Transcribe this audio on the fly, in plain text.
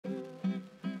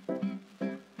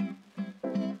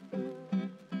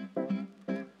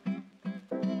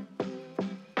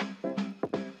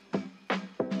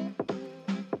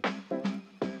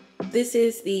this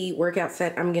is the workout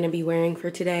set I'm gonna be wearing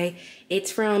for today.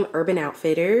 It's from Urban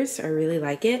Outfitters. I really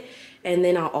like it. And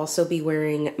then I'll also be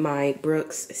wearing my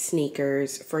Brooks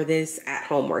sneakers for this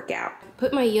at-home workout.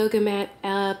 Put my yoga mat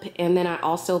up, and then I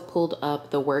also pulled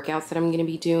up the workouts that I'm gonna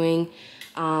be doing.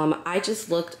 I just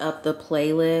looked up the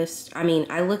playlist.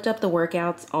 I looked up the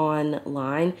workouts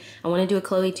online. I want to do a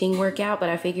Chloe Ting workout, but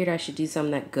I figured I should do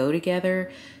some that go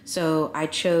together. So I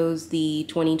chose the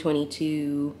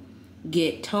 2022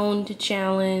 Get Toned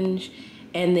Challenge.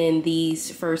 And then these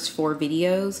first 4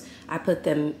 videos, I put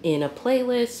them in a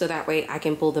playlist so that way I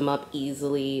can pull them up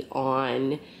easily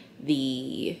on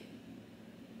the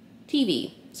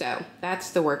TV. So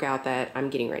that's the workout that I'm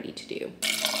getting ready to do.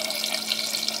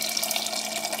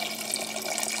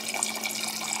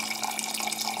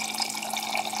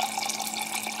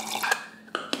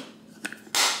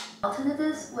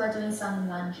 Alternatives, we're doing some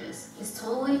lunges. It's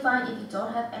totally fine if you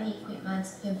don't have any equipment.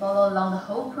 You can follow along the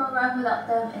whole program without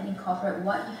them and incorporate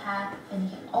what you have, and you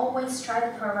can always try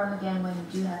the program again when you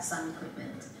do have some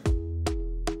equipment.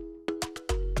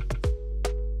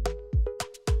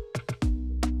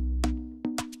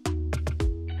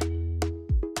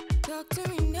 Talk to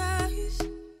me nice,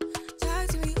 talk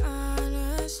to me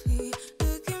honestly.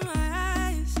 Look in my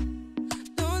eyes,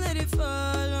 don't let it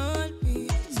fall on me.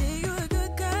 Say you're a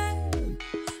good guy,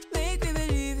 make me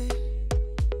believe it.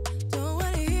 Don't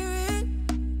wanna hear it,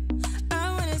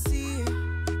 I wanna see it.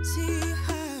 See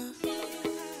how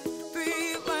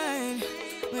rewind,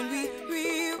 when we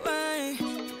rewind,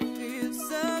 it feels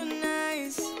so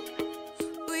nice.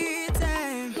 We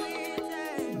time,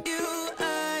 you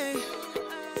I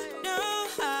know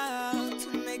how to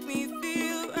make me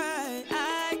feel right.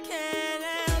 I can't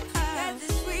help how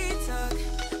this sweet talk.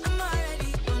 I'm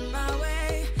already on my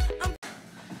way.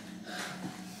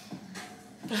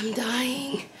 I'm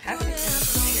dying. I'm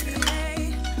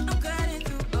cutting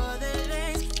through all the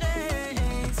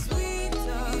lanes. Sweet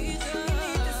talk, you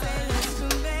need to say less to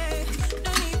me.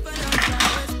 No need for no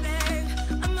flowers, babe.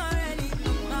 I'm already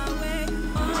on my way.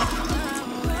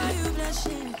 Why you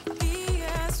blushing?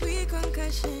 Yeah, sweet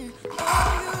concussion.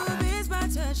 Oh, you miss my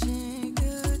touching.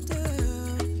 Good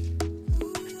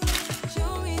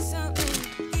show me something.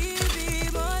 Give me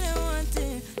more than one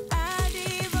thing. I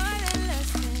need more than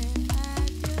less than I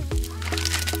do.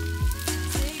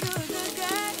 Say you're a good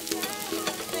guy,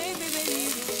 make me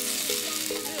believe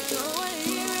it. Don't wanna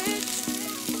hear it,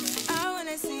 I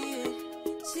wanna see it.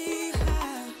 See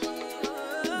how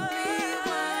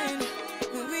rewind,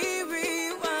 when we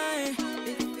rewind,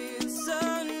 it feels so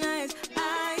nice.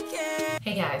 I can't.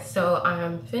 Hey guys, so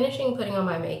I'm finishing putting on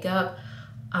my makeup.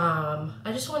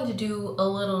 I just wanted to do a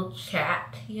little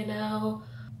chat, you know.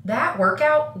 That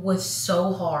workout was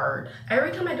so hard.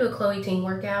 Every time I do a Chloe Ting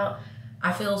workout,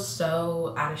 I feel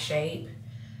so out of shape.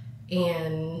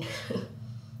 And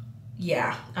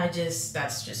yeah,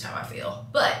 that's just how I feel.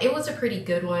 But it was a pretty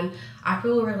good one. I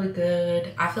feel really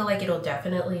good. I feel like it'll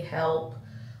definitely help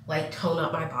like tone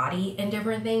up my body and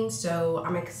different things. So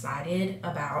I'm excited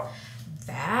about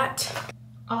that.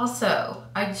 Also,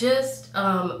 I just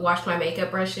washed my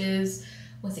makeup brushes.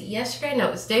 Was it yesterday? No,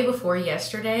 it was the day before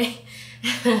yesterday.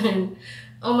 And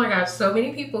oh my gosh, so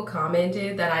many people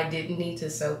commented that I didn't need to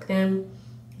soak them.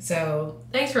 So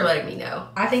thanks for letting me know.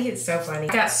 I think it's so funny.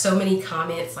 I got so many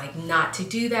comments like not to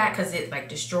do that because it like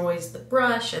destroys the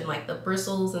brush and like the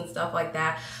bristles and stuff like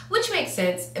that, which makes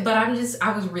sense. But I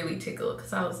was really tickled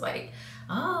because I was like,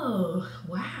 oh,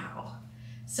 wow.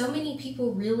 So many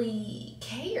people really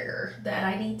care that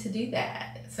I need to do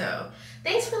that. So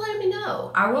thanks for letting me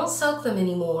know. I won't soak them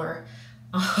anymore.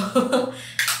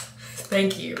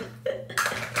 Thank you.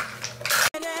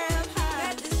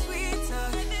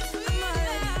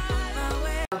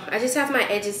 I just have my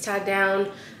edges tied down.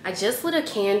 I just lit a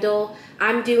candle.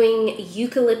 I'm doing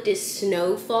Eucalyptus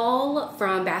Snowfall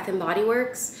from Bath & Body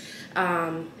Works.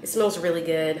 It smells really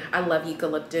good. I love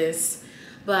eucalyptus.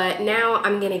 But now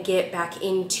I'm gonna get back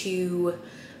into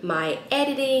my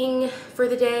editing for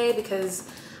the day because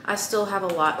I still have a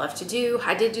lot left to do.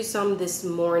 I did do some this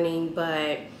morning,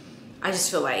 but I just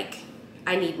feel like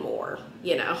I need more,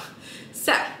 you know?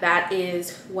 So that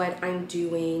is what I'm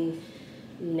doing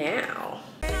now.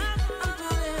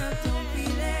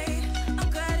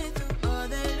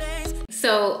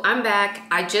 So I'm back.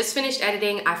 I just finished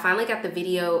editing. I finally got the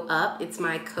video up. It's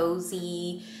my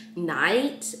cozy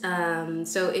night.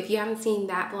 So if you haven't seen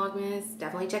that Vlogmas,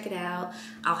 definitely check it out.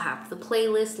 I'll have the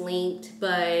playlist linked,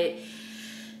 but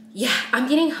yeah, I'm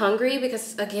getting hungry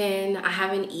because again, I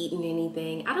haven't eaten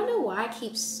anything. I don't know why I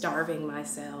keep starving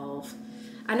myself.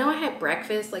 I know I had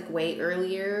breakfast like way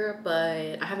earlier,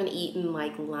 but I haven't eaten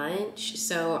like lunch,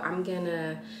 so I'm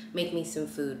gonna make me some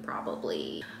food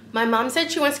probably. My mom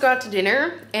said she wants to go out to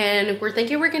dinner, and we're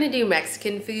thinking we're gonna do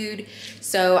Mexican food.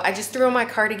 So I just threw on my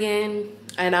cardigan,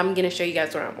 and I'm gonna show you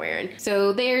guys what I'm wearing.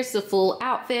 So there's the full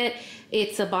outfit.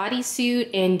 It's a bodysuit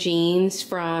and jeans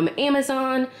from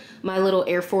Amazon, my little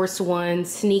Air Force One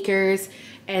sneakers,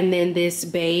 and then this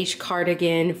beige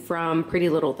cardigan from Pretty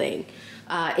Little Thing.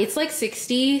 It's like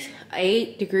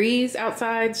 68 degrees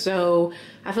outside, so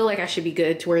I feel like I should be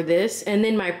good to wear this. And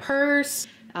then my purse,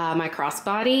 my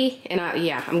crossbody, and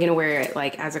I'm gonna wear it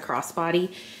like as a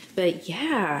crossbody. But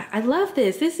yeah, I love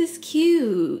this. This is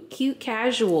cute, cute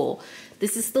casual.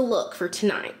 This is the look for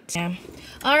tonight. Yeah.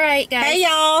 All right, guys. Hey,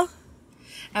 y'all.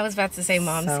 I was about to say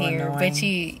mom's So here, annoying. but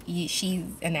she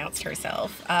announced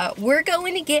herself. We're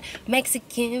going to get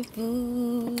Mexican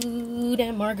food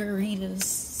and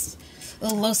margaritas.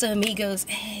 Los Amigos.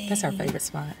 Hey. That's our favorite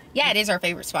spot. Yeah, it is our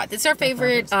favorite spot. This is our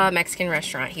favorite Mexican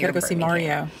restaurant here. Gotta go see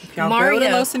Birmingham. Mario. If y'all go to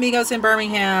Los Amigos in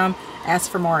Birmingham,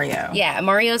 ask for Mario. Yeah,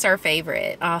 Mario's our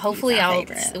favorite. Hopefully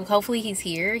favorite. hopefully he's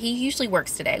here. He usually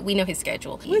works today. We know his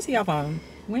schedule. When is he off on?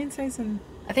 Wednesdays and...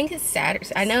 I think it's Saturday.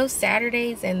 I know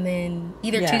Saturdays and then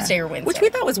either Tuesday or Wednesday. Which we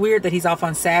thought was weird that he's off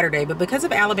on Saturday, but because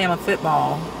of Alabama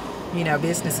football, you know,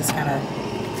 business is kind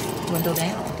of dwindled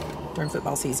down during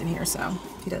football season here, so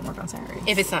he doesn't work on Saturdays.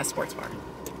 If it's not a sports bar.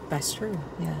 That's true,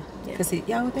 yeah. Because they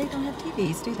don't have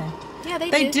TVs, do they? Yeah,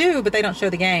 They do, but they don't show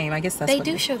the game. I guess that's They what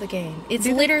do show the game. It's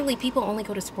literally people only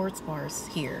go to sports bars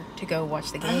here to go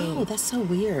watch the game. Oh, that's so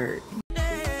weird.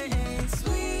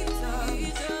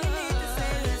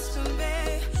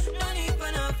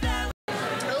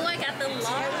 Oh, I got the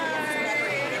large.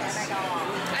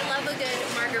 I love a good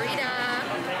margarita.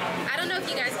 I don't know if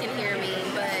you guys can hear me,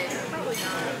 but probably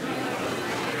not.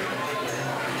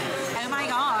 Oh my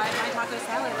god, my taco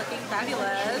salad looking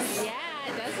fabulous. Yeah,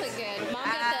 it does look good. Mom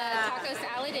got the taco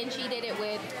salad and she did it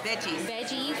with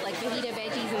veggies, like fajita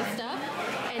veggies and stuff.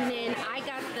 And then I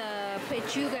got the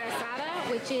pechuga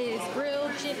asada, which is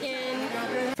grilled chicken.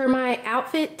 For my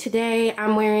outfit today,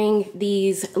 I'm wearing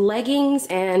these leggings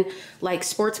and like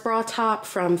sports bra top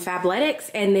from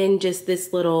Fabletics, and then just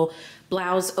this little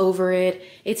blouse over it.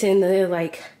 It's in the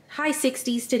like high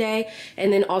 60s today,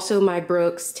 and then also my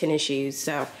Brooks tennis shoes.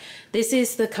 So this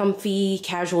is the comfy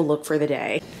casual look for the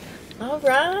day. All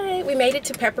right, we made it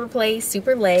to Pepper Place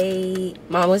super late.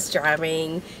 Mom was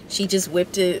driving. She just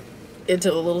whipped it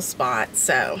into a little spot.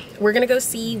 So we're gonna go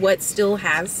see what still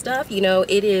has stuff. You know,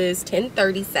 it is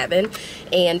 10:37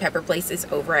 and Pepper Place is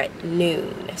over at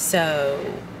noon. So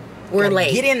we're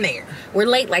late. Get in there. We're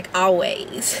late like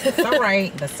always. That's all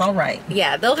right. That's all right.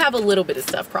 Yeah, they'll have a little bit of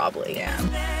stuff probably. Yeah.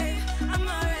 I'm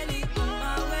already on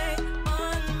my way,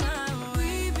 on my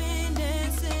way. We've been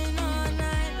dancing all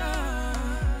night long.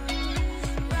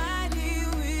 Right here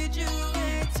with you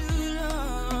way too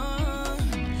long.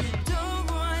 Don't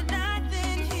want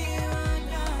nothing here or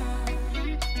now.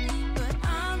 But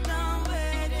I'm done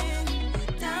waiting,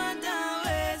 done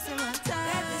wasting my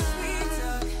time. This sweet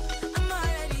talk, I'm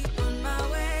already on my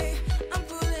way. I'm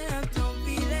pulling up, don't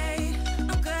be late.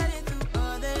 I'm cutting through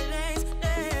all the lanes.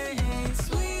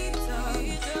 Sweet talk, you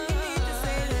need to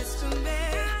say less to me.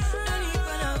 No need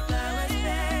for no flowers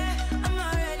there. I'm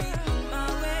already on my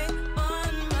way,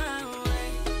 on my way.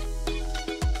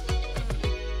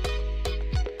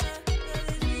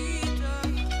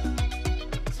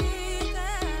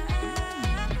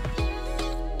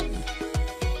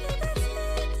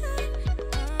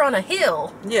 We're on a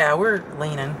hill. Yeah, we're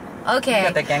leaning. Okay.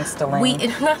 Got the gangsta lean. We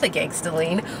not the gangsta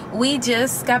lean. We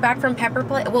just got back from Pepper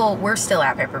Place. Well, we're still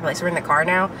at Pepper Place. We're in the car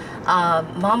now.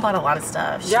 Mom bought a lot of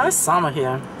stuff. Yeah, it's summer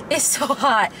here. It's so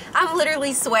hot. I'm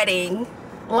literally sweating.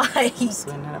 Like.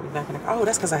 Oh,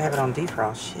 that's because I have it on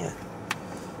defrost. Shit.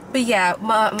 But yeah,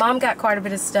 Mom got quite a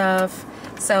bit of stuff.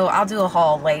 So I'll do a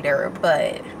haul later.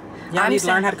 But Y'all need to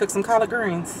learn how to cook some collard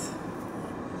greens.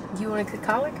 You want to cook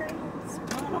collard greens?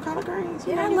 I don't know collard greens.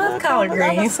 Yeah, I love collard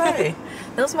greens. Say.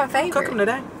 Those are my favorite. Cook them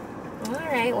today. All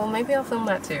right. Well, maybe I'll film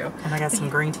that too. And I got some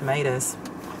green tomatoes.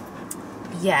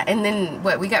 Yeah, and then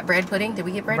what? We got bread pudding. Did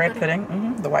we get bread pudding?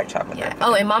 Mm-hmm. The white chocolate. Yeah. bread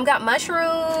Oh, and Mom got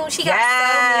mushrooms. She got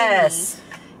Yes. so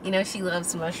many. You know, she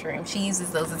loves mushrooms. She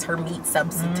uses those as her meat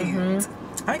substitute.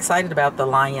 I'm excited about the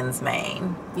lion's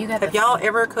mane. You got Have y'all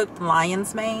ever cooked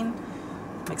lion's mane?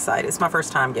 I'm excited. It's my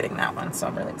first time getting that one, so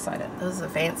I'm really excited. Those are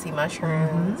fancy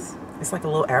mushrooms. It's like a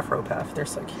little afro puff. They're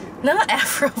so cute. Not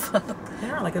Afro puff.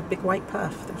 They're like a big white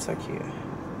puff. They're so cute.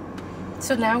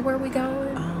 So now where are we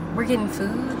going? We're getting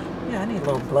food. Yeah, I need a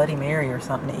little Bloody Mary or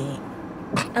something to eat.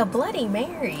 A Bloody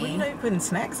Mary. Well, you know, you're putting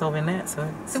snacks over in that, so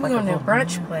it's So like we're a going to a little-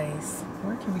 brunch place.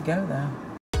 Where can we go though?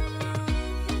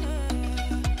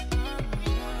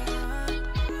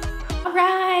 All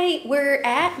right, we're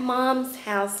at Mom's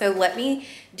house, so let me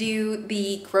do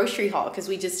the grocery haul because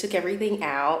we just took everything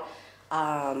out.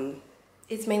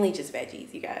 It's mainly just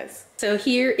veggies, you guys. So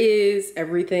here is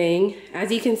everything.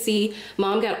 As you can see,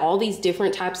 Mom got all these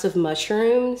different types of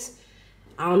mushrooms.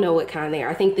 I don't know what kind they are.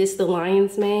 I think this is the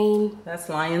lion's mane. That's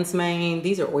lion's mane.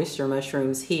 These are oyster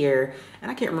mushrooms here.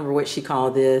 And I can't remember what she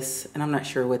called this, and I'm not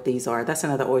sure what these are. That's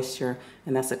another oyster,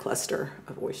 and that's a cluster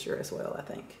of oyster as well, I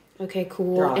think. Okay,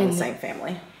 cool. They're all in the same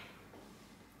family.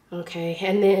 Okay,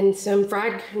 and then some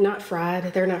fried, not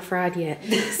fried, they're not fried yet.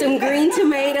 Some green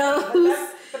tomatoes.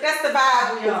 But that's the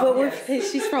vibe we are. But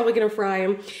she's probably gonna fry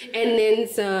them. And then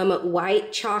some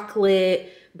white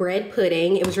chocolate bread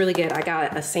pudding. It was really good. I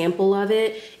got a sample of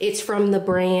it. It's from the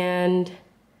brand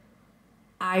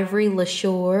Ivory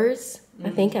LaShores. I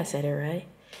think I said it right.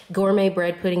 Gourmet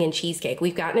bread pudding and cheesecake.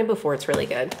 We've gotten it before. It's really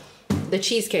good. The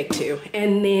cheesecake too.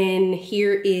 And then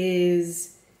here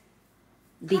is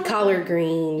the collard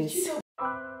greens.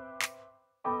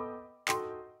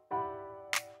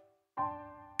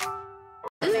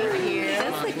 Thank you.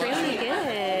 That's like really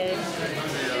good.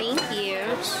 Thank you.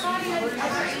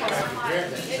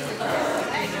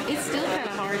 It's still kind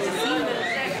of hard to see.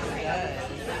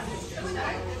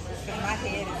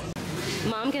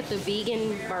 Mom got the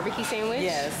vegan barbecue sandwich.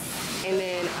 Yes. And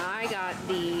then I got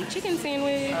the chicken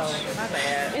sandwich. Oh, my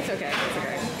bad. It's okay. It's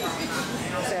okay.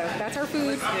 So that's our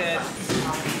food. Good.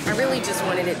 I really just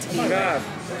wanted it to be. Oh my God.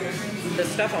 The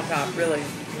stuff on top really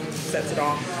sets it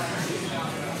off.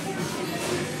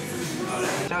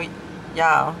 So,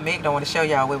 y'all, Meg don't want to show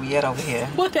y'all where we at over here.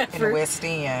 Whatever. In the West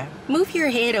End. Move your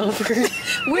head over.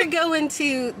 We're going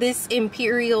to this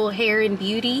Imperial Hair and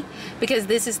Beauty because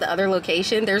this is the other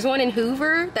location. There's one in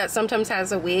Hoover that sometimes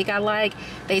has a wig I like.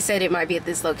 They said it might be at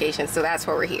this location, so that's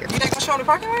why we're here. You not gonna show them the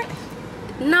parking lot?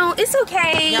 No, it's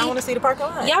okay. Y'all want to see the parking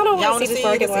lot? Y'all don't want to see this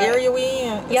parking lot. area we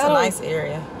in? It's a nice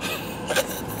area.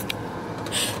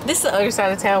 This is the other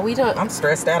side of town. We don't. I'm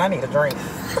stressed out. I need a drink.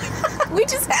 We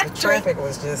just had The traffic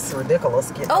was just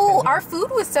ridiculous. Oh, our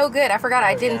food was so good. I forgot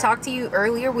I didn't talk to you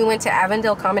earlier. We went to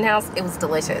Avondale Common House. It was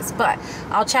delicious. But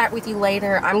I'll chat with you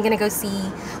later. I'm gonna go see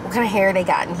what kind of hair they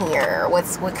got in here. What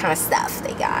kind of stuff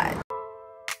they got.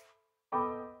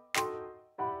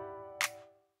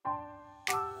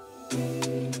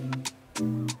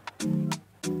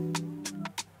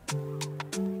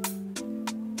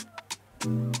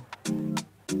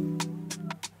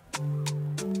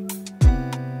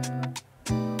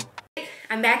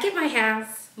 I'm back at my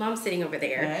house. Mom's sitting over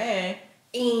there. Hey.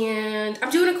 And I'm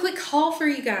doing a quick haul for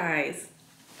you guys.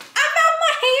 I found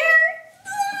my hair.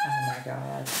 Oh my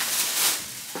God.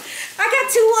 I got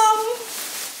 2 of them.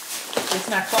 It's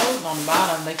not closed on the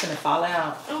bottom. They couldn't fall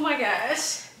out. Oh my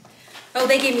gosh. Oh,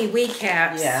 they gave me wig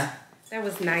caps. Yeah. That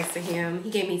was nice of him.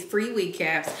 He gave me free wig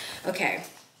caps. Okay.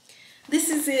 This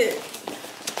is it.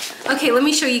 Okay, let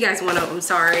me show you guys one of them.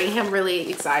 Sorry, I'm really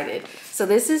excited. So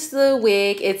this is the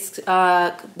wig. It's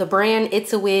the brand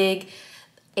It's a Wig,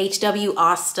 HW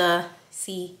Asta.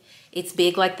 See, it's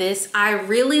big like this. I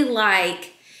really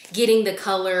like getting the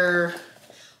color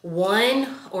 1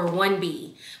 or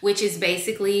 1B, which is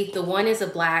basically the 1 is a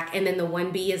black and then the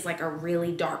 1B is like a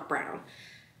really dark brown.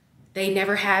 They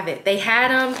never have it. They had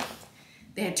them.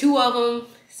 They had 2 of them,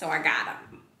 so I got them.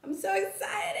 I'm so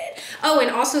excited. Oh, and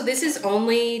also this is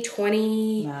only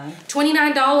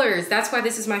 $29. That's why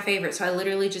this is my favorite. So I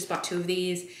literally just bought 2 of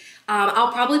these.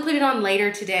 I'll probably put it on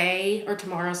later today or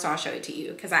tomorrow, so I'll show it to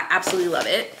you because I absolutely love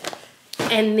it.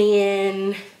 And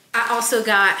then I also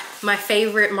got my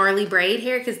favorite Marley braid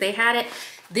hair because they had it.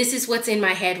 This is what's in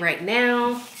my head right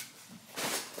now.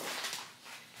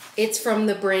 It's from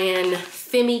the brand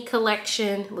Femi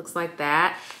Collection. It looks like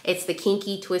that. It's the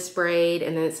kinky twist braid,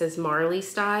 and then it says Marley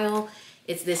style.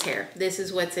 It's this hair. This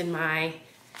is what's in my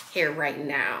hair right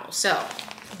now. So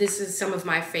this is some of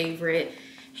my favorite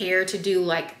hair to do,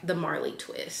 like the Marley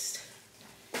twist.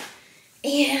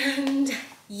 And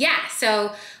yeah,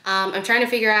 so I'm trying to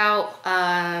figure out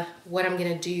what I'm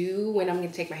gonna do when I'm gonna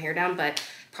take my hair down, but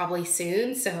probably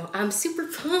soon. So I'm super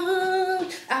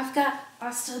pumped. I've got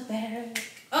Asta back.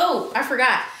 Oh, I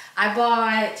forgot.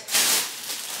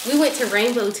 We went to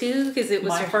Rainbow too because it was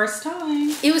my first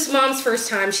time. It was Mom's first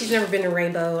time. She's never been to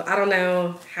Rainbow. I don't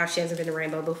know how she hasn't been to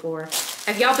Rainbow before.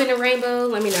 Have y'all been to Rainbow?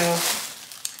 Let me know.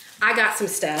 I got some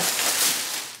stuff.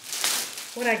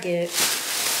 What'd I get?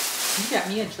 You got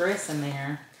me a dress in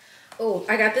there. Oh,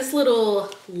 I got this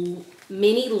little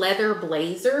mini leather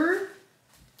blazer.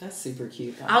 That's super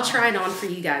cute. I'll try it on for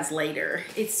you guys later.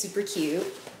 It's super cute.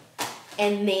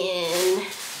 And then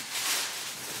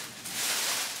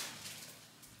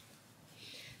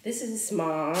this is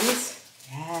Mom's.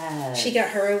 Yes. She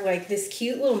got her like this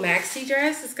cute little maxi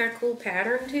dress. It's got a cool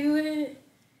pattern to it.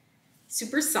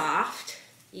 Super soft.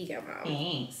 You go, Mom.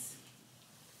 Thanks.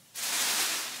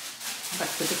 I'm about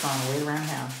to put this on and wear it around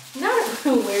the house.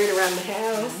 Not wear it around the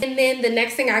house. And then the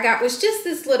next thing I got was just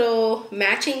this little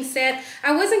matching set.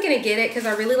 I wasn't gonna get it because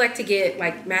I really like to get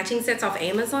like matching sets off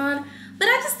Amazon, but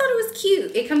I just thought it was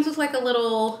cute. It comes with like a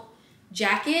little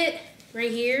jacket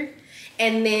right here,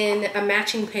 and then a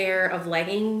matching pair of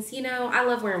leggings. You know, I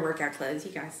love wearing workout clothes,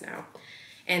 you guys know.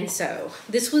 And so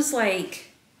this was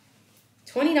like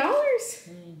 $20.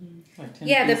 Like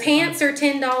Yeah, the pants are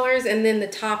 $10 and then the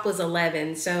top was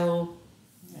 $11. So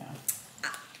yeah,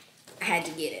 I had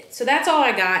to get it. So that's all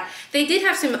I got. They did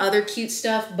have some other cute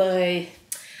stuff, but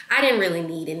I didn't really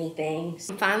need anything.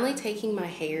 I'm finally taking my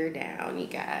hair down, you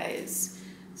guys.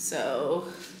 So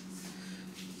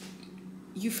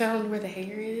you found where the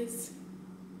hair is?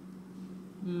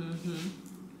 I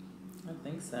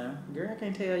think so. Girl, I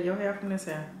can't tell your hair from this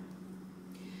hair.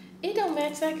 It don't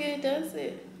match that good, does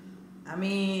it? I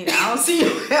mean, I don't see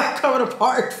your hair coming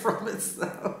apart from it,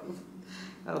 so.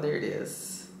 Oh, there it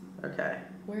is. Okay.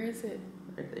 Where is it?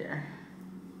 Right there.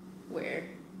 Where?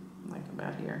 Like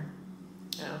about here.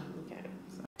 Oh, okay.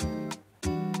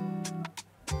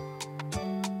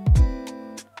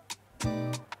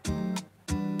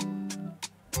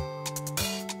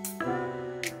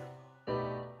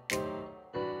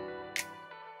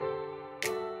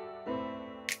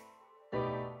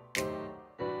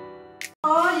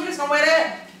 Oh, you just gonna wear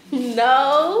that?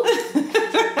 No.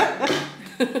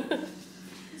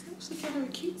 It's actually kind of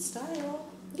a cute style.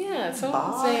 Yeah, so I'm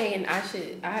Bob. saying I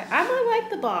might like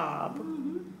the bob.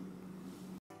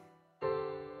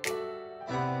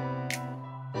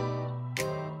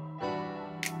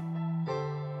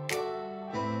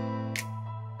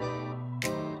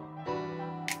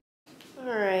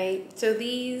 Alright, so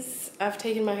these, I've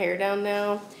taken my hair down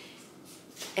now.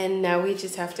 And now we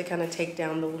just have to kind of take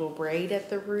down the little braid at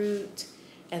the root.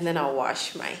 And then I'll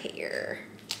wash my hair.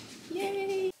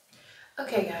 Yay!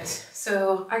 Okay guys,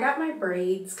 so I got my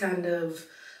braids kind of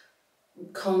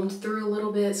combed through a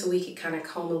little bit so we could kind of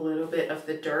comb a little bit of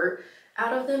the dirt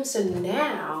out of them. So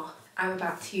now I'm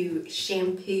about to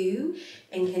shampoo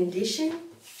and condition.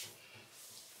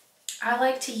 I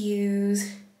like to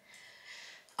use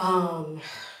a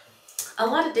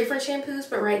lot of different shampoos,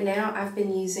 but right now I've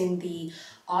been using the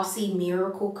Aussie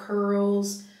Miracle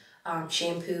Curls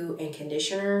shampoo and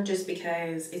conditioner just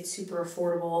because it's super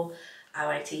affordable. I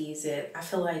like to use it. I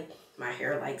feel like my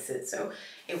hair likes it, so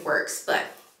it works. But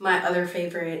my other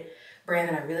favorite brand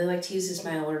that I really like to use is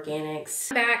my Organics.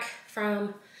 I'm back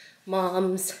from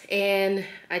Mom's and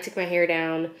I took my hair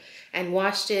down and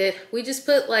washed it. We just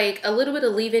put like a little bit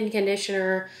of leave-in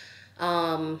conditioner,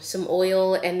 some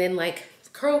oil, and then like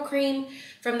curl cream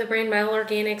from the brand My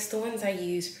Organics, the ones I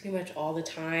use pretty much all the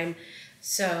time.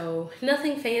 So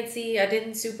nothing fancy. I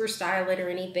didn't super style it or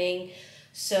anything.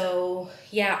 So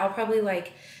yeah, I'll probably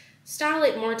like style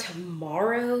it more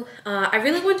tomorrow. I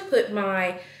really want to put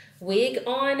my wig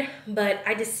on, but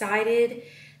I decided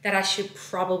that I should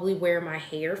probably wear my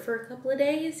hair for a couple of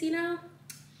days, you know?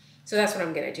 So that's what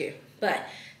I'm gonna do. But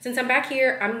since I'm back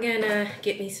here, I'm gonna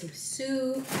get me some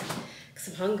soup because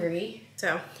I'm hungry.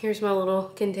 So here's my little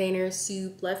container of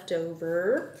soup left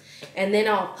over. And then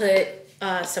I'll put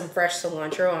some fresh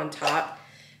cilantro on top,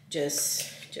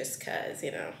 just cause,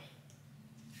 you know.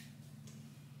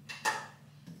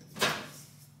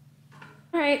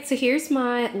 All right, so here's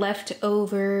my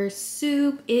leftover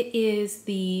soup. It is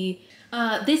the,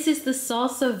 this is the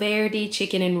salsa verde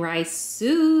chicken and rice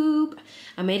soup.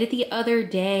 I made it the other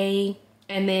day,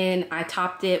 and then I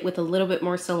topped it with a little bit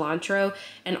more cilantro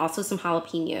and also some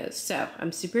jalapenos. So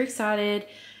I'm super excited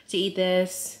to eat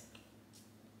this.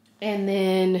 And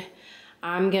then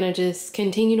I'm gonna just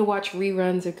continue to watch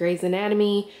reruns of Grey's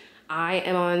Anatomy. I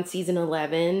am on season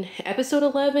 11, episode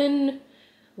 11.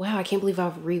 Wow, I can't believe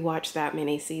I've rewatched that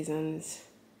many seasons.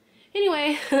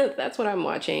 Anyway, that's what I'm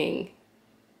watching.